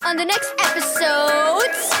on the next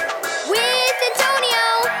episodes with Antonio.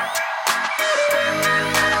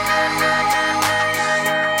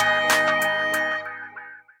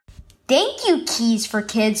 Thank you, Keys for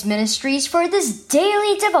Kids Ministries, for this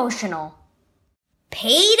daily devotional.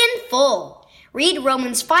 Paid in full. Read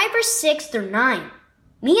Romans 5 verse 6 through 9.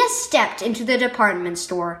 Mia stepped into the department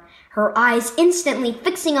store, her eyes instantly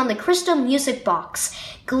fixing on the crystal music box,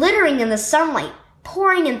 glittering in the sunlight,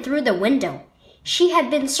 pouring in through the window. She had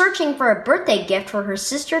been searching for a birthday gift for her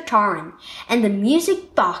sister Taryn, and the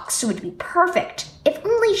music box would be perfect if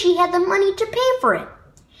only she had the money to pay for it.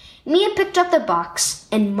 Mia picked up the box,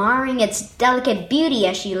 admiring its delicate beauty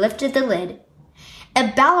as she lifted the lid.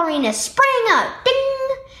 A ballerina sprang up, ding!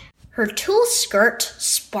 Her tulle skirt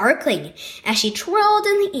sparkling as she twirled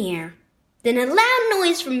in the air. Then a loud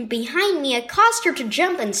noise from behind Mia caused her to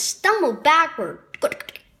jump and stumble backward.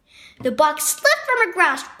 The box slipped from her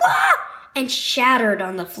grasp and shattered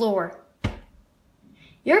on the floor.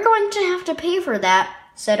 "You're going to have to pay for that,"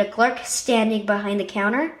 said a clerk standing behind the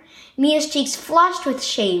counter. Mia's cheeks flushed with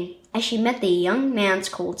shame as she met the young man's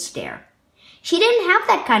cold stare. She didn't have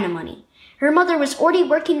that kind of money. Her mother was already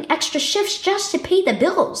working extra shifts just to pay the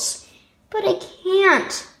bills. "But I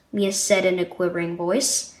can't," Mia said in a quivering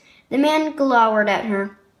voice. The man glowered at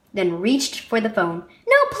her, then reached for the phone.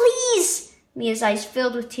 "No, please!" Mia's eyes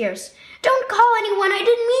filled with tears. "Don't call anyone, I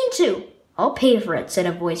didn't mean to." "I'll pay for it," said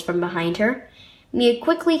a voice from behind her. Mia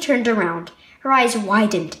quickly turned around. Her eyes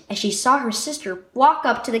widened as she saw her sister walk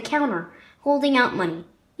up to the counter, holding out money.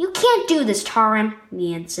 "You can't do this, Taryn,"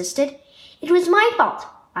 Mia insisted. "It was my fault.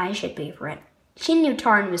 I should pay for it." She knew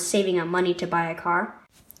Taryn was saving up money to buy a car.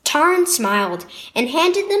 Taryn smiled and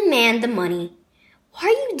handed the man the money. "Why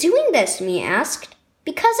are you doing this?" Mia asked.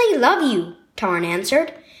 "Because I love you," Taryn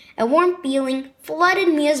answered. A warm feeling flooded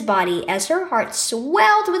Mia's body as her heart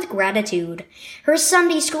swelled with gratitude. Her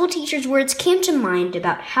Sunday school teacher's words came to mind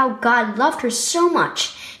about how God loved her so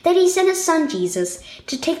much that he sent his son Jesus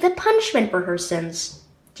to take the punishment for her sins.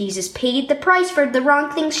 Jesus paid the price for the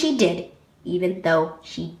wrong things she did, even though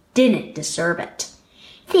she didn't deserve it.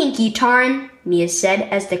 "Thank you, Taryn," Mia said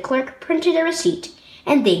as the clerk printed a receipt.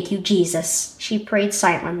 "And thank you, Jesus," she prayed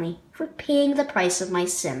silently, "for paying the price of my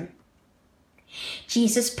sin."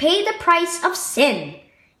 Jesus paid the price of sin.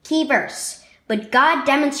 Key verse. But God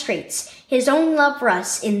demonstrates his own love for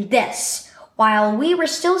us in this: while we were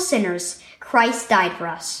still sinners, Christ died for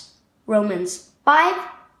us. Romans 5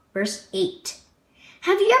 verse 8.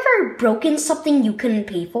 Have you ever broken something you couldn't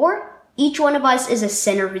pay for? Each one of us is a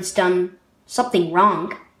sinner who's done something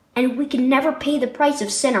wrong, and we can never pay the price of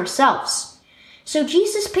sin ourselves. So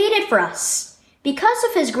Jesus paid it for us. Because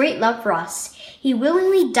of his great love for us, he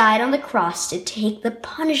willingly died on the cross to take the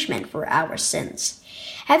punishment for our sins.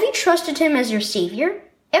 Have you trusted him as your Savior?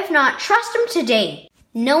 If not, trust him today,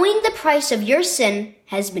 knowing the price of your sin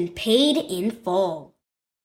has been paid in full.